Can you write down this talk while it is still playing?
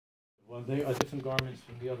One day are different garments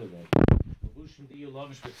from the other day. Levushim diyu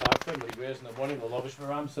lavish b'tzarka, what he wears in the morning, the lavish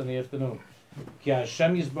b'ramsa in the afternoon. Ki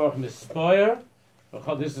Hashem yisborach mispoyer,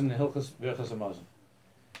 this is in the Hilchos Hamazon.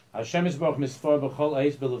 Hashem yisborach mispoyer b'chol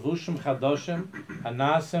eis b'levushim chadoshim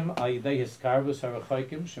hanasim ayidei hiskarvus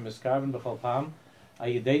harachoikim shemiskarven b'chol pam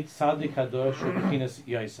ayidei tzadik hadosh u'bechinas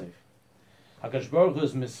Yosef. HaKadosh Baruch Hu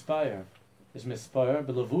is mispoyer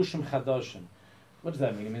b'levushim chadoshim. What does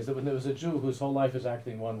that mean? It means that when there was a Jew whose whole life is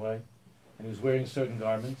acting one way, and he was wearing certain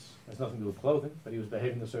garments, it has nothing to do with clothing, but he was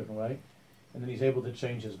behaving a certain way, and then he's able to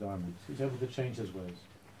change his garments. He's able to change his ways.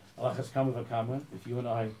 Alachas kama v'kama, if you and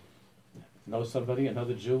I know somebody,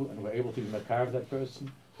 another Jew, and we're able to be makar of that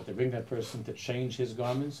person, or to bring that person to change his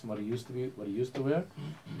garments from what he used to wear,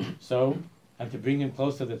 so, and to bring him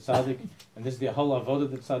close to the tzaddik, and this is the whole avodah of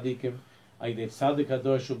the tzaddikim, ayidei tzaddik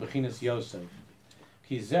hadosh u'bechinas Yosef.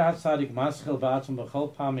 Because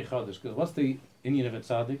what's the inyan of a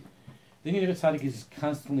tzaddik? The inyan of a tzaddik is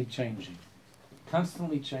constantly changing,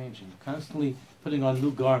 constantly putting on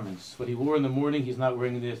new garments. What he wore in the morning, he's not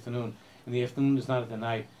wearing in the afternoon. In the afternoon, is not at the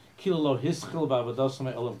night. The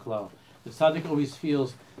tzaddik always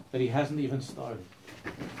feels that he hasn't even started.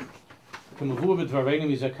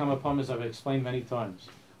 As I've explained many times.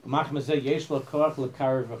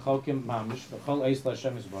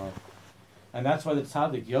 And that's why the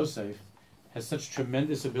tzaddik, Yosef, has such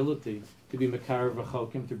tremendous ability to be Makar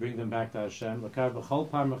v'chokim, to bring them back to Hashem. Makar v'chol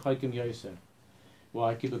par v'chokim Yosef.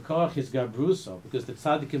 Why? Because his gabruso, because the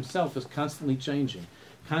tzaddik himself is constantly changing,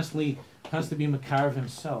 constantly has to be Makar of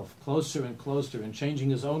himself, closer and closer, and changing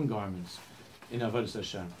his own garments in Avodas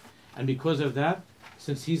Hashem. And because of that,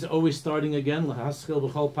 since he's always starting again, l'haschil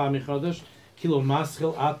v'chol par michodesh, kilo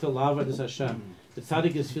maschil ata l'avodas Hashem. The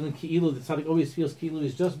tzaddik is feeling ki'ilu, the tzaddik always feels ki'ilu,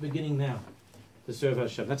 he's just beginning now to serve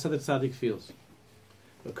Hashem. That's how the tzaddik feels.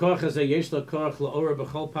 That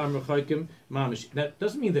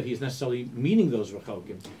doesn't mean that he's necessarily meaning those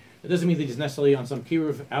rechokim. It doesn't mean that he's necessarily on some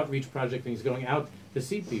kiruv outreach project and he's going out to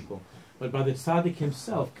see people. But by the tzaddik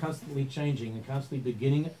himself constantly changing and constantly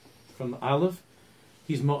beginning from Aleph,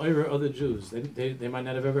 he's ma'orer other Jews. They might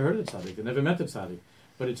not have ever heard of the tzaddik, they never met the tzaddik.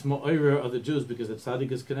 But it's ma'orer of the Jews because the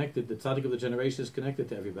tzaddik is connected, the tzaddik of the generation is connected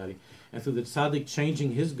to everybody. And through the tzaddik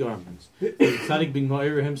changing his garments, the tzaddik being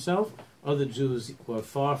ma'orer himself, other Jews who are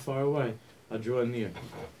far, far away are drawn near.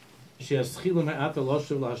 Therefore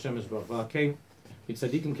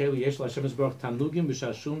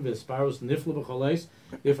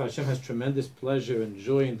Hashem has tremendous pleasure and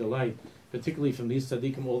joy and delight, particularly from these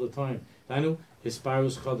tzaddikim all the time. Dainu,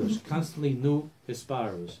 hisparus chodesh, constantly new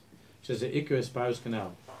hisparus. Which is the Iker Hisparus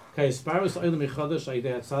canal. Ka Hisparus oilam ichodesh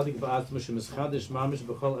ayidei tzaddik ba'atzma shemischadish mamish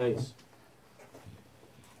b'chol eis.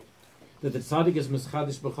 That the tzaddik is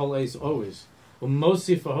mischadish b'chol eis always.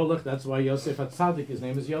 Moshe v'holach, that's why Yosef HaTzaddik, his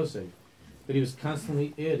name is Yosef. That he was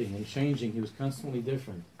constantly adding and changing, he was constantly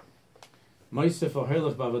different. Moshe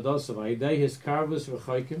v'holach b'avadosav ayidei hiskarvus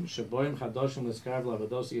v'choikim sheboim chadoshim l'skarv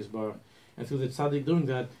l'avadosi yisbarach. And through the tzaddik doing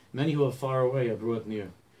that, many who are far away are brought near.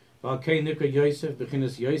 It's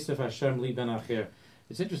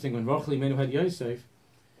interesting, when Rachel Imenu had Yosef,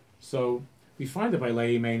 so we find that by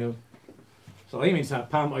Leah Imenu, so Leah means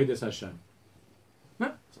Pam Oides Hashem.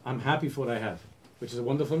 No, I'm happy for what I have, which is a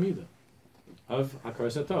wonderful midah of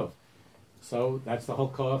Hakaras HaTov. So that's the whole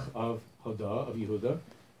koch of Hodah, of Yehuda,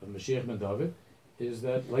 of Mashiach ben David, is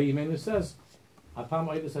that Leah Imenu says, Pam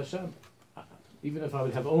Oides Hashem. Even if I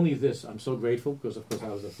would have only this, I'm so grateful, because of course I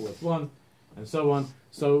was the fourth one, and so on.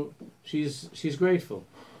 So she's grateful.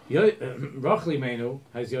 Rachel Imenu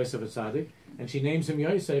has Yosef HaTzaddik, and she names him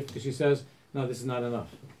Yosef because she says, no, this is not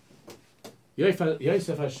enough.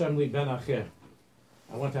 Yosef Hashem li ben acher.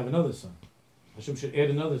 I want to have another son. Hashem should add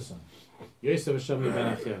another son. Yosef Hashem li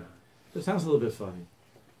ben acher. It sounds a little bit funny.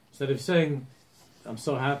 Instead of saying, I'm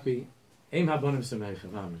so happy, Eim habonim semecha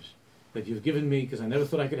mamish, that you've given me, because I never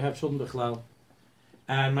thought I could have children b'chlal,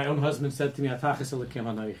 and my own husband said to me, Atachas elekim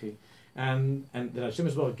anoichi, and that Hashem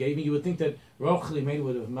Yisrael gave me, you would think that Rachel Imenu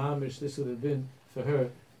would have mamish, this would have been, for her,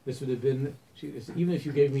 this would have been, even if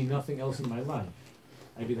you gave me nothing else in my life,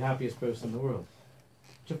 I'd be the happiest person in the world.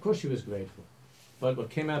 Which of course she was grateful. But what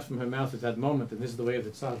came out from her mouth at that moment, and this is the way of the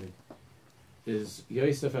tzaddik, is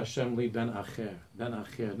Yosef Hashem li ben acher,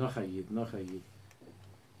 nochayid.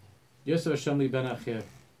 Yosef Hashem li ben acher.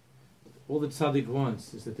 All the tzaddik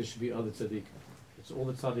wants is that there should be other tzaddikim. It's all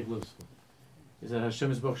the tzaddik lives for. Is that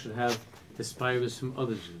Hashem Yisborach should have hispirus from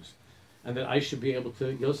other Jews, and that I should be able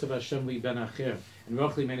to Yosef Hashem li ben acher. And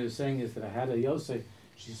Rachel Imenu is saying is that I had a Yosef.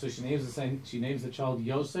 So she names the child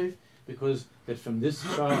Yosef because that from this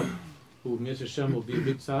child who Mitzvah Hashem will be a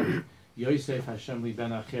big tzaddik, Yosef Hashem li ben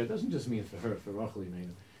acher doesn't just mean for her, for Rachel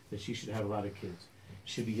Imenu. that she should have a lot of kids.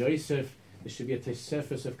 Should be Yosef. There should be a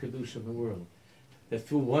tesefes of kedusha in the world. That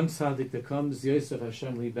through one tzaddik there comes Yosef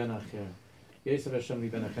Hashem li ben acher. Yosef Hashem li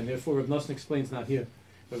ben acher. And therefore, Rav Noson explains, not here,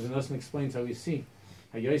 but Rav Noson explains how we see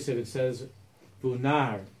how Yosef, it says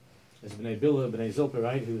vunar, as bnei Bilha, bnei Zilpa,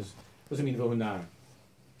 right? What does it mean vunar?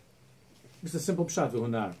 It's a simple pshat,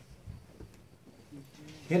 vunar.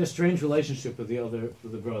 He had a strange relationship with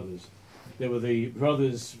the brothers. There were the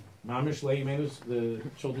brothers Mamish Leimenus, the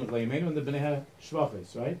children of Leimenu, and the Bnei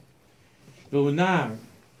Shvachis, right? Vunar,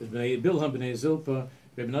 the Bnei Bilha, Bnei Zilpa,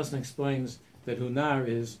 Rabbi Noson explains that Hunar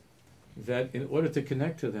is that in order to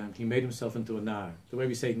connect to them, he made himself into a nar. The way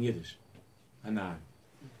we say it in Yiddish, a nar.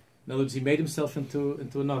 In other words, he made himself into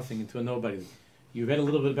a nothing, into a nobody. You read a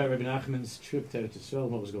little bit about Rabbi Nachman's trip to Eretz Yisrael,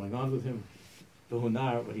 what was going on with him. The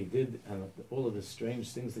Hunar, what he did, and all of the strange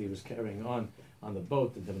things that he was carrying on the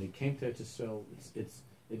boat. And then when he came to Eretz Yisrael,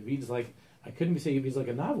 it reads like, I couldn't say it reads like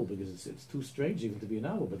a novel because it's too strange even to be a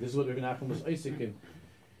novel. But this is what Rabbi Nachman was Isaac in.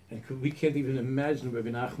 And we can't even imagine what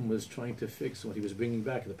Rabbi Nachman was trying to fix, what he was bringing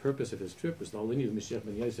back. The purpose of his trip was the whole Indian of Mashiach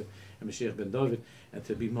ben Yosef and Mashiach ben David, and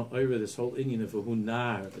to be ma'ira this whole Indian of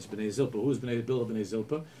Hunar, as Bnei Zilpa. Who's Bnei Bilha, Bnei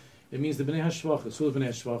Zilpa? It means the Bnei HaShvachas. Who are Bnei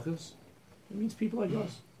HaShvachas? It means people like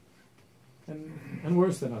us. And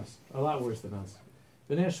worse than us. A lot worse than us.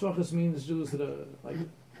 Bnei HaShvachas means Jews that are like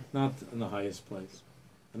not in the highest place.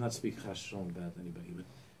 I'm not speaking Chashon about anybody, but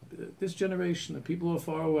this generation of people who are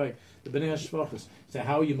far away, the Bnei HaShvachas. So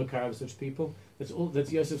how are you makar of such people? That's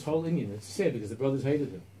Yosef's whole Indian. It's sad because the brothers hated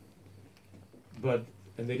him.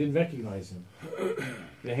 And they didn't recognize him.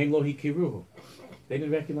 They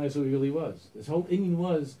didn't recognize who he really was. His whole Indian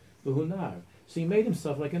was the Hunar. So he made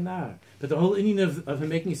himself like a nar. But the whole Indian of him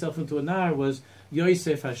making himself into a nar was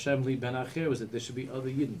Yosef Hashem li ben acher, was that there should be other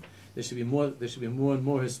Yidden. There should be more and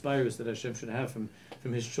more Hispirus that Hashem should have from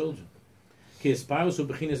his children. Ki Hispirus hu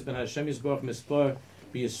bechinas ben Hashem Yisborach mispar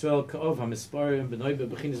b'Yisrael ka'ov ha-mispar and b'noi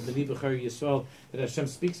bechinas b'ni b'char Yisrael, that Hashem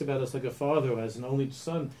speaks about us like a father who has an only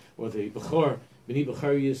son, or the b'chor b'ni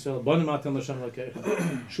b'char Yisrael bonim atam l'shem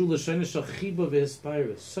l'kecha shu l'shonis shal chiba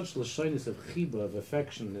v'Hispirus, such l'shonis of chiba, of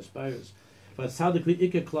affection and Hispirus. But tzaddik li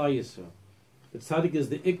ikar klal Yisrael. The tzaddik is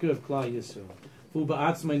the ikar of klal Yisrael. Hu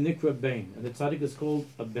ba'atzmai nikra bain, and the tzaddik is called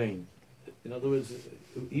a bain. In other words,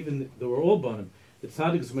 even though we're all bonim, the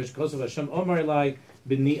tzaddik is mishkos of Hashem Omar Elai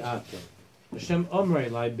b'ni ata. Hashem Omar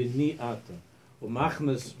Elai b'ni ata.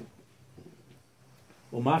 Umachnas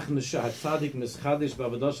shah tzaddik mischadish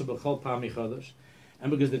b'avadosha b'chol pam michadash.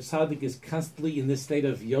 And because the tzaddik is constantly in this state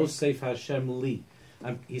of Yosef Hashem li,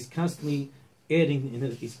 he's constantly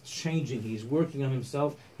adding, he's changing, he's working on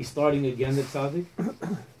himself, he's starting again, the tzaddik.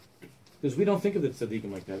 Because we don't think of the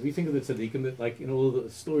tzaddikim like that. We think of the tzaddikim that, like in all the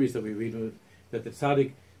stories that we read, that the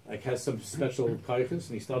tzaddik like has some special kaiches,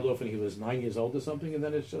 and he started off when he was 9 years old or something, and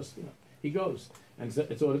then it's just, he goes, and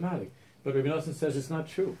it's automatic. But Rabbi Noson says it's not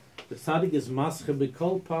true. The tzaddik is masche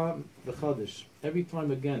b'kol pa v'chadish, every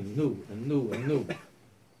time again, new and new and new.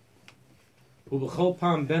 Hu b'chol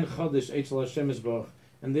pam ben chadish eitzel Hashem Yisborach.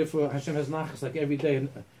 And therefore Hashem has nachas like every day,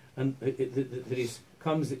 and that he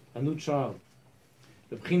comes a new child.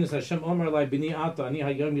 The b'chinas Hashem Omer Lai b'ni ata ani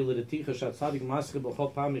hayom yilidaticha shat tzadik masche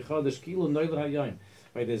b'chol pam michadash kilu noiler hayom.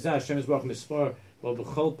 By the Zah Hashem is b'ach mispar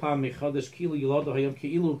b'chol pam michadash kilu yilado hayom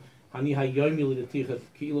kilu ani hayom yilidaticha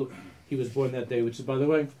kilu he was born that day. Which is, by the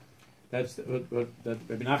way, that's that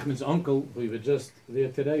Rabbi Nachman's uncle, who we were just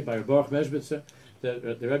there today by Baruch Meshbitzer.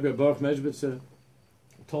 The Rebbe Baruch Meshbitzer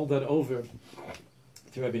told that over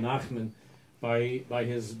to Rabbi Nachman by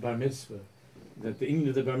his bar mitzvah, that the Indian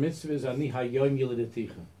of the bar mitzvah is ani hayom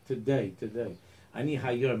yilidaticha, today. Ani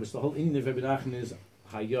hayom. It's the whole Indian of Rabbi Nachman is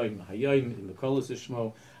hayom in the kolos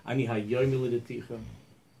shmo ani hayom yilidaticha.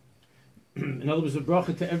 In other words, the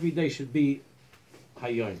bracha to every day should be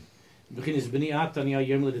hayom. Bechinas b'ni ata ani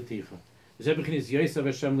hayom yilidaticha. Zeh bechinas Yosef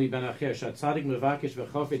Hashem li ben acher shat tzadik mevakesh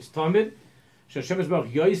v'chofetz tamid Hashem is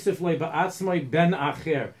baruch Yosef le ba'atzmai ben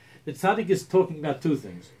acher. The tzaddik is talking about two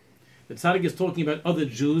things. The tzaddik is talking about other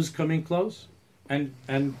Jews coming close, and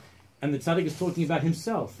the tzaddik is talking about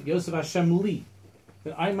himself. Yosef Hashem li,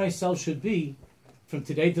 that I myself should be, from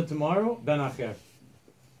today to tomorrow, ben acher.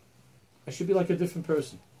 I should be like a different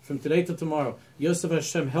person. From today to tomorrow, Yosef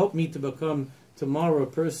Hashem, help me to become tomorrow a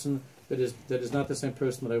person that is not the same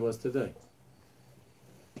person that I was today.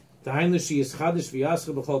 Tahainu she is chadish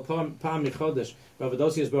v'yascha b'chol pam michodesh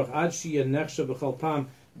v'avadosi is baruch ad she yenechsha b'chol pam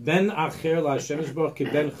ben acher la Hashem is baruch ki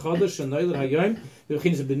ben chodesh anoyler hayom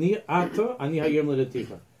v'chinas b'ni ato ani hayom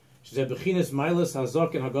l'daticha. She said b'chinas mailas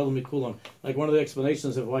hazok and hagadol mikulam. Like one of the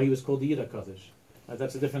explanations of why he was called the Yid HaKadosh.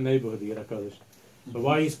 That's a different neighborhood, the Yid HaKadosh. But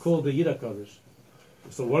why he's called the Yid HaKadosh?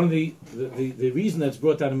 So one of the reason that's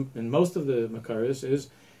brought down in most of the Makaris is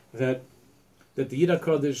that the Yid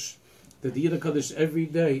HaKadosh every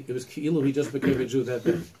day, it was Ki'ilu, he just became a Jew that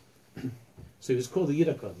day. So he was called the Yid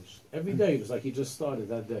HaKadosh. Every day it was like he just started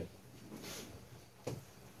that day.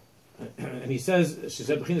 And he says, she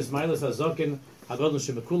said, B'chinas Mailas HaZokin HaGadol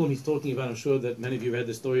Shemekulam. He's talking about, I'm sure that many of you read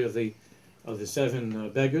the story of the 7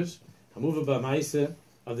 beggars. Hamuva Ba'maise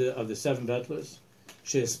of the 7 battlers.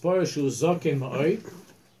 She'espar Shu Zokin Ma'oid.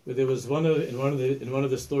 Where there was in one of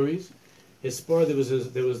the stories, his spar, there was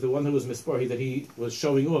the one who was mispar, that he was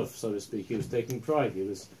showing off, so to speak. He was taking pride. He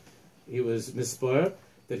was mispar,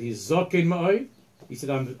 that he's Zokin Ma'oid. He said,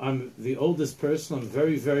 I'm the oldest person. I'm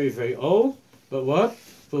very, very, very old. But what?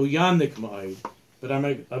 But I'm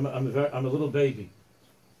a little baby.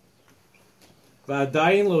 I'm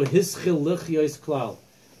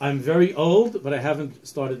very old, but I haven't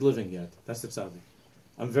started living yet. That's the tzaddik.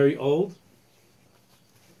 I'm very old.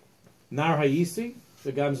 Nar hayisi,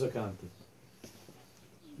 v'gam zakanti.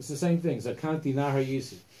 It's the same thing. Zakanti nar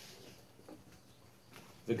hayisi.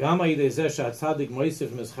 V'gam ha'idezeh sha'atzadik moisif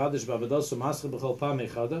mizchadash ba'avados u'mascha b'chol pa'am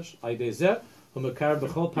echadash ha'idezeh. And by the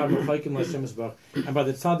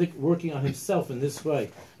tzaddik working on himself in this way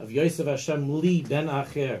of Yosef Hashem li ben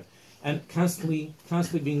acher, and constantly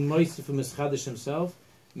being moist from his chadash himself,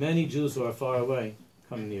 many Jews who are far away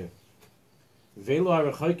come near. And these are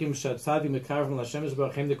like the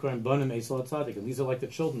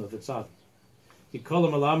children of the tzaddik. Because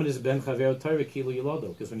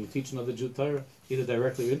when you teach another Jew Torah, either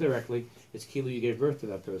directly or indirectly, it's kilu you gave birth to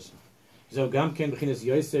that person. So gam ken b'chinas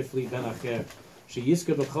Yosef li ben acher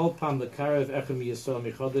sheyiska b'chol pam l'karev echem yisrael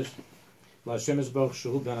michodesh la'Hashem yisbarach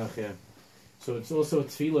shehu ben acher. So it's also a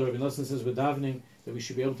tefillah. Rabbi Noson says we're davening that we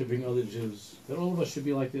should be able to bring other Jews. That all of us should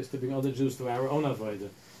be like this, to bring other Jews to our own avodah,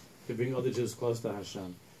 to bring other Jews close to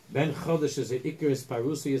Hashem. Ben chodesh is a ikaris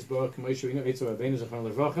parusi yisbarach k'moshe v'ino etzu rabbeinu zechron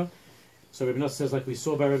levracha. So Rabbi Noson says, like we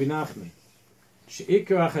saw by Rabbi Nachman,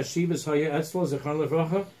 she'ikar ha'chashivas haya etzlo zechron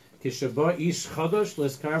levracha. The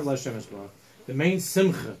main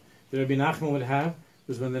simcha that Rabbi Nachman would have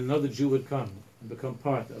was when another Jew would come and become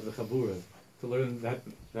part of the Chabura, to learn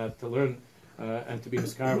and to be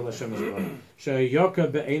Miskar L'Hashem Yisbarach.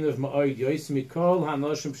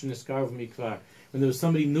 When there was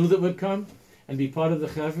somebody new that would come and be part of the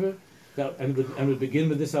Chavra and would begin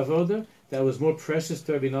with this avoda, that was more precious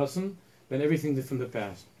to Rabbi Noson than everything from the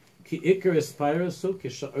past. Ki ikar aspirus so ki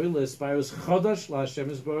sha'oila aspirus chodash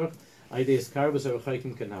la'Hashem yisbarach aydei eskarvus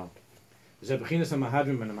arachaykim kanal. There's a bechinas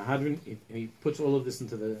mahadrin and a mahadrin, and he puts all of this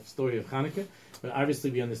into the story of Hanukkah. But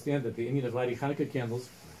obviously we understand that the Indian of lighting Hanukkah candles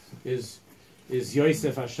is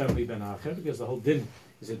Yosef Hashem li ben acher, because the whole din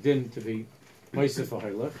is a din to be moisef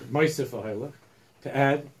v'hailach, to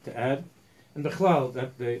add, and bechlal,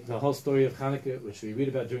 that the whole story of Hanukkah, which we read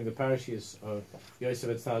about during the parashas of Yosef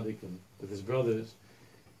et Tzaddik and with his brothers.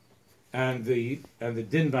 And the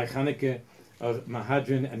din by Chanukah of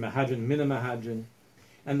Mahadrin and Mahadrin mina Mahadrin,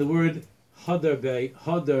 and the word Hadar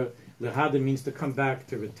lehadar means to come back,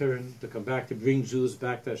 to return, to come back, to bring Jews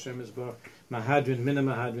back to Hashem Yisbarach. Mahadrin mina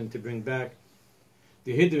Mahadrin, to bring back.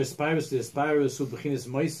 The Hidr aspirus, the aspirus who b'chinas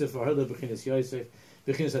Moisef or Hila b'chinas Yosef,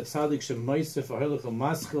 b'chinas Atzadik shem Moisef or Hila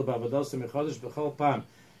maschil b'avados mechadosh b'chol pam.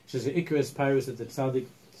 She says the Ikar aspirus that the Tzadik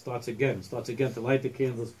starts again to light the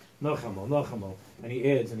candles, Nochamo, and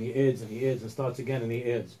he adds, and starts again, and he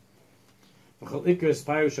adds. V'chol ikar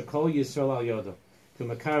aspirus shakol Yisrael al yoda. To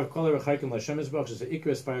makar kol erachaykim l'Hashem Yisbarach is the ikar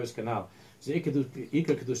aspirus kanal. The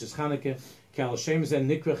ikar kedushas Chanukah, ki al Shem zen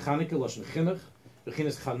nikra Chanukah lashon chinuch,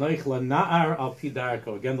 v'chinas chanoich la'na'ar al pi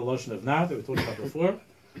darko. Again, the lashon of nar that we talked about before.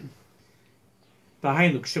 What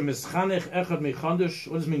does it mean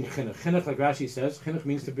chinuch? Chinuch, like Rashi says, chinuch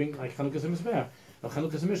means to bring, like Chanukah Mizbeach.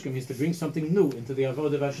 Chanukah Mishkan means to bring something new into the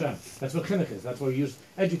avodah of Hashem. That's what chinuch is. That's why we use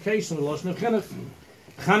education, the lashon of chinuch.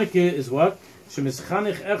 Chanukah is what?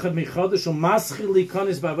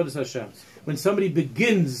 When somebody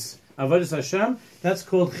begins avodas Hashem, that's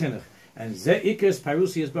called chinuch. And ze ikras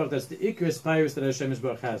parusi Yisbarach, that's the ikras spirus that Hashem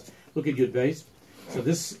Yisbarach has. Look at Yud Beis. So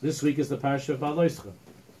this week is the parasha of Baal Loischa.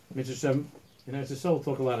 Hashem, we'll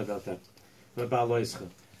talk a lot about that. About Baal Loischa.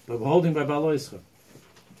 But we're holding by Baal Loischa.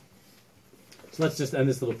 So let's just end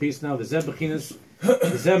this little piece now. The Zeh Bechinas, the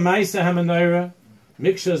Zeh Maisa HaMenorah,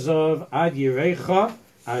 Miksha Zov, Ad Yirecha,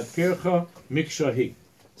 Ad Pircha, Miksha Hi.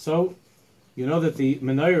 So, you know that the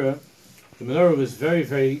menorah was very,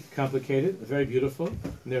 very complicated, very beautiful,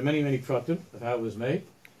 and there are many, many pratim of how it was made.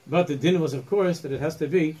 But the din was, of course, that it has to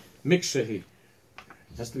be Miksha Hi.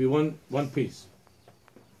 It has to be one piece.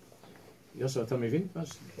 Yosef, tell me,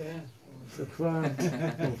 Yeah. Shukran.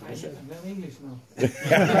 I learn English now.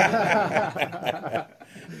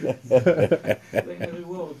 Learn every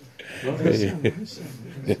word.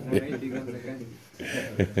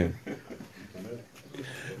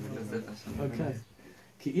 Okay.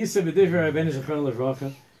 Ki isa b'divrei Rabbeinu Zechron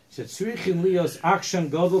Levracha, shetzrichin lios action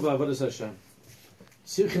gadol b'avodas Hashem.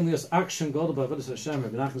 Tzrichin lios action gadol b'avodas Hashem.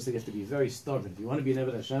 Rabbi Nachman said you have to be very stubborn. If you want to be an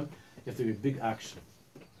Eved Hashem, you have to be big action.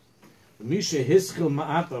 Moshe hischil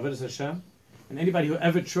ma'at b'avodas Hashem, and anybody who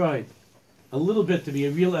ever tried a little bit to be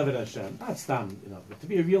a real Eved Hashem, not stam, but to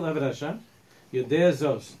be a real Eved Hashem, Yodea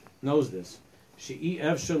Zos knows this. She'i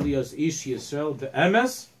efshar lios ish Yisrael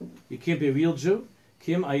be'emes. You can't be a real Jew.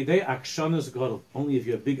 Kim aidei akshanas gadol. Only if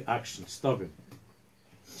you have big action, stubborn.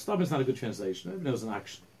 Stubborn is not a good translation. Everyone knows an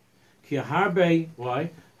action. Ki harbe, why?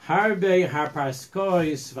 Harbe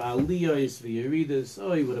harpaskois v'aliyos v'yeridas.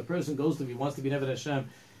 Oh, what a person goes through, he wants to be Eved Hashem.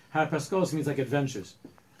 Harpaskos means like adventures.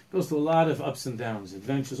 Goes through a lot of ups and downs,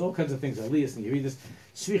 adventures, all kinds of things. Aliyas and yeridas.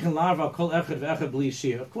 Shvichin larva kol echad v'echad b'li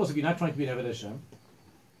shir. Of course, if you're not trying to be an Eved Hashem,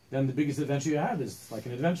 then the biggest adventure you have is like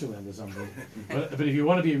an adventure land or something. but if you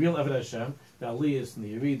want to be a real Eved Hashem, the Aliyas and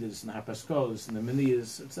the Yeridas and the Hapaskos and the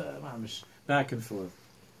Meniyas, it's back and forth.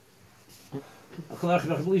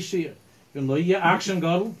 Action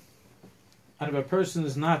gadol. And if a person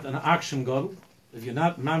is not an action gadol, if you're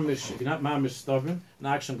not mamish stubborn, an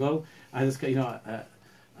action gadol, I'm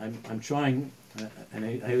trying,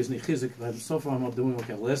 and I was nichizik, but so far I'm not doing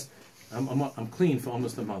okay. List, I'm clean for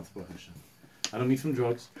almost a month, Baruch Hashem. I don't eat from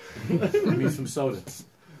drugs. I eat from soda.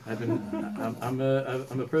 I'm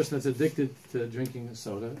a person that's addicted to drinking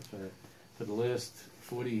soda for the last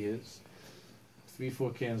 40 years.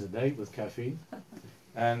 3-4 cans a day with caffeine.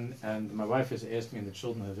 And my wife has asked me, and the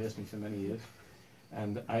children have asked me for many years.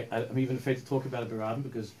 And I'm even afraid to talk about it Barabbim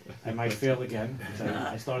because I might fail again.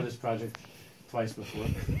 I started this project twice before.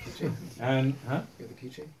 And, huh? You have a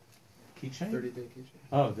keychain? Keychain? 30-day keychain.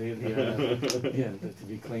 Oh, to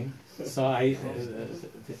be clean. So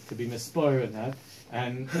to be mispoir in that,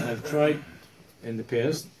 and I've tried in the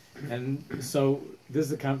past, and so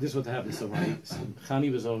this is what happened. So my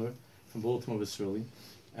Chani was over from Baltimore with Shirley,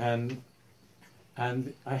 and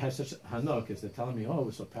I had such hanok because they're telling me, "Oh,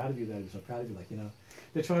 we're so proud of you, Dad. We're so proud of you." Like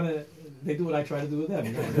they do what I try to do with them.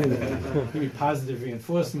 Give me positive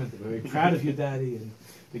reinforcement. They're very proud of you, Daddy, and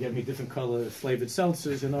they get me different color flavored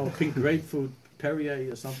seltzers, pink grapefruit,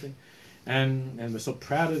 Perrier or something. And we're so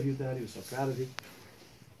proud of you, Daddy, we're so proud of you.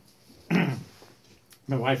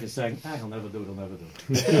 My wife is saying, he'll never do it, he'll never do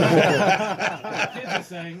it. My kids are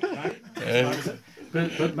saying, right?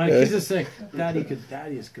 But my kids are saying, Daddy,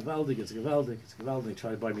 it's gewaldig, it's gewaldig, it's gewaldig. They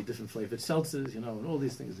try to buy me different flavored seltzers, and all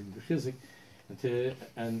these things, and the chizik,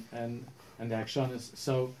 and the akshanas.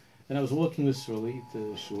 So then I was walking with Shirley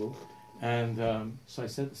to shul, and so I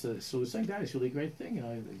said, so we're saying, Daddy, it's really a great thing, you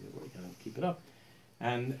gotta keep it up.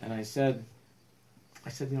 And I said,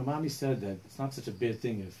 Mommy said that it's not such a bad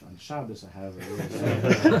thing if on Shabbos I have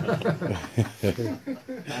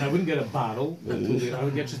and I wouldn't get a bottle, I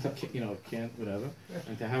would get just a can, whatever,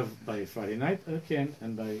 and to have by Friday night a can,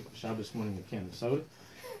 and by Shabbos morning a can of soda.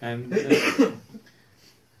 And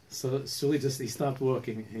so Sully he stopped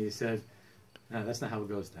walking, and he said, "No, that's not how it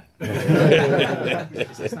goes, Dad."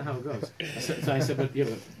 That's not how it goes. So I said,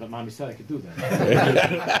 but Mommy said I could do that.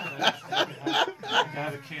 I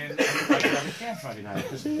have a can Friday night,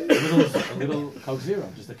 just a little Coke Zero,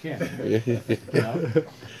 just a can,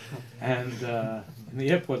 And in the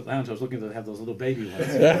airport lounge, I was looking to have those little baby ones.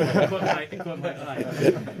 It caught my eye.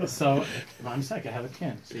 So Mom said I could have a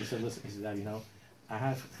can. So he said, "Listen," he said, "Dad, I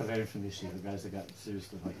have chaverim from yeshiva, guys that got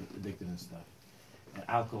seriously addicted and stuff, and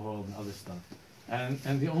alcohol and other stuff.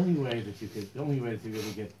 And the only way that you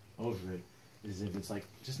really get over it is if it's like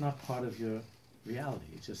just not part of your reality.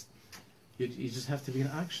 You just have to be in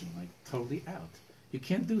action, like totally out. You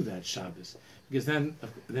can't do that Shabbos because then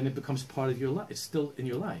it becomes part of your life. It's still in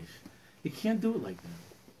your life. You can't do it like that.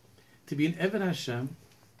 To be an Eved Hashem,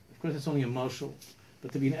 of course, it's only emotional,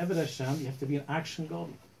 but to be an Eved Hashem, you have to be an action goal,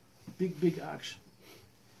 big action.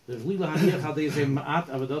 Because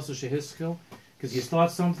you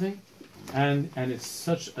start something, and it's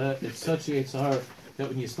such a yitzhar that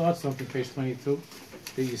when you start something, page 22,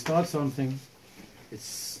 that you start something.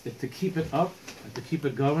 It's to keep it up and to keep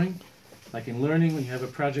it going, like in learning when you have a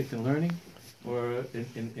project in learning, or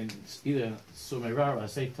in either sumerar or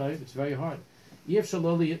asay tayv. It's very hard. The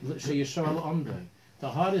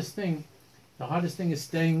hardest thing is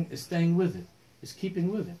staying with it, is keeping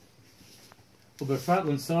with it.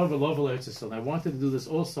 And I wanted to do this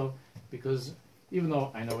also because even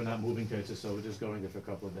though I know we're not moving to Eretz Yisrael, we're just going there for a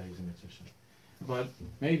couple of days in Eretz Yisrael. But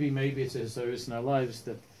maybe it's a service in our lives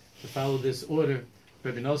that to follow this order.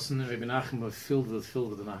 Rabbi Noson and Rabbi Nachman were filled with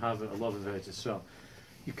an ahava, a love of Eretz Yisrael.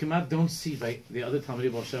 You don't see by the other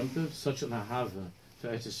Talmidei Baal Shem Tov such an ahava to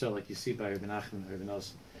Eretz Yisrael like you see by Rabbi Nachman and Rabbi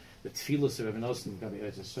Noson. The tefillos of Rabbi Noson got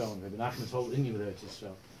Eretz Yisrael, and Rabbi Nachman's whole inyan with Eretz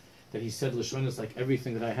Yisrael. That he said Lashonis like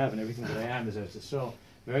everything that I have and everything that I am is Eretz Yisrael.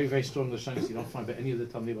 Very, very strong Lashonis you don't find by any of the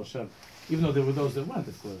Talmidei Baal Shem. Even though there were those that went,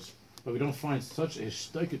 of course, but we don't find such a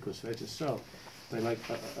shtoikikus for Eretz Yisrael.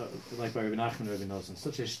 Like by Rabbi Nachman and Rabbi Noson,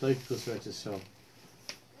 such a shtoikikus for Eretz Yisrael.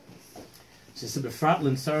 It's a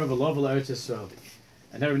befratlin sarah v'lovel Eretz Yisrael,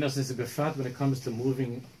 and Rabbi Noson is a befrat when it comes to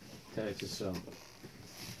moving to Eretz Yisrael.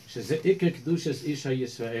 She's the ikar kedushas isha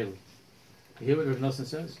Yisrael. You hear what Rabbi Noson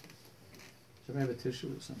says? Should I have a tissue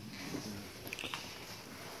or something?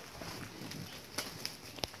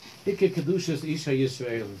 Ikar kedushas isha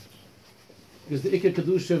Yisrael. Because the ikar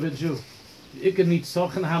kedusha of a Jew, the ikar needs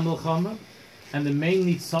sochen ha-milchama, and the main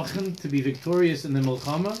needs sochen to be victorious in the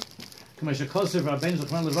milchama. K'masha kosev Rabbeinu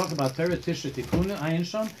Zechron Levrach about Torah Tisha Tikuna Ayin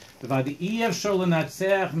Sham v'vadi Iyev Shol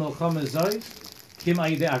Natzeach Milchama Zoy Kim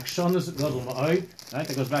Ayidei Akshonos Gadol Ma'oid. Right,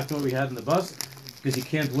 that goes back to what we had in the bus, because you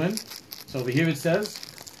can't win. So over here it says,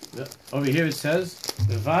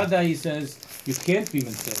 V'vada he says you can't be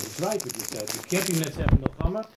Mitzvah. It's right what you said. You can't be Mitzvah in Milchama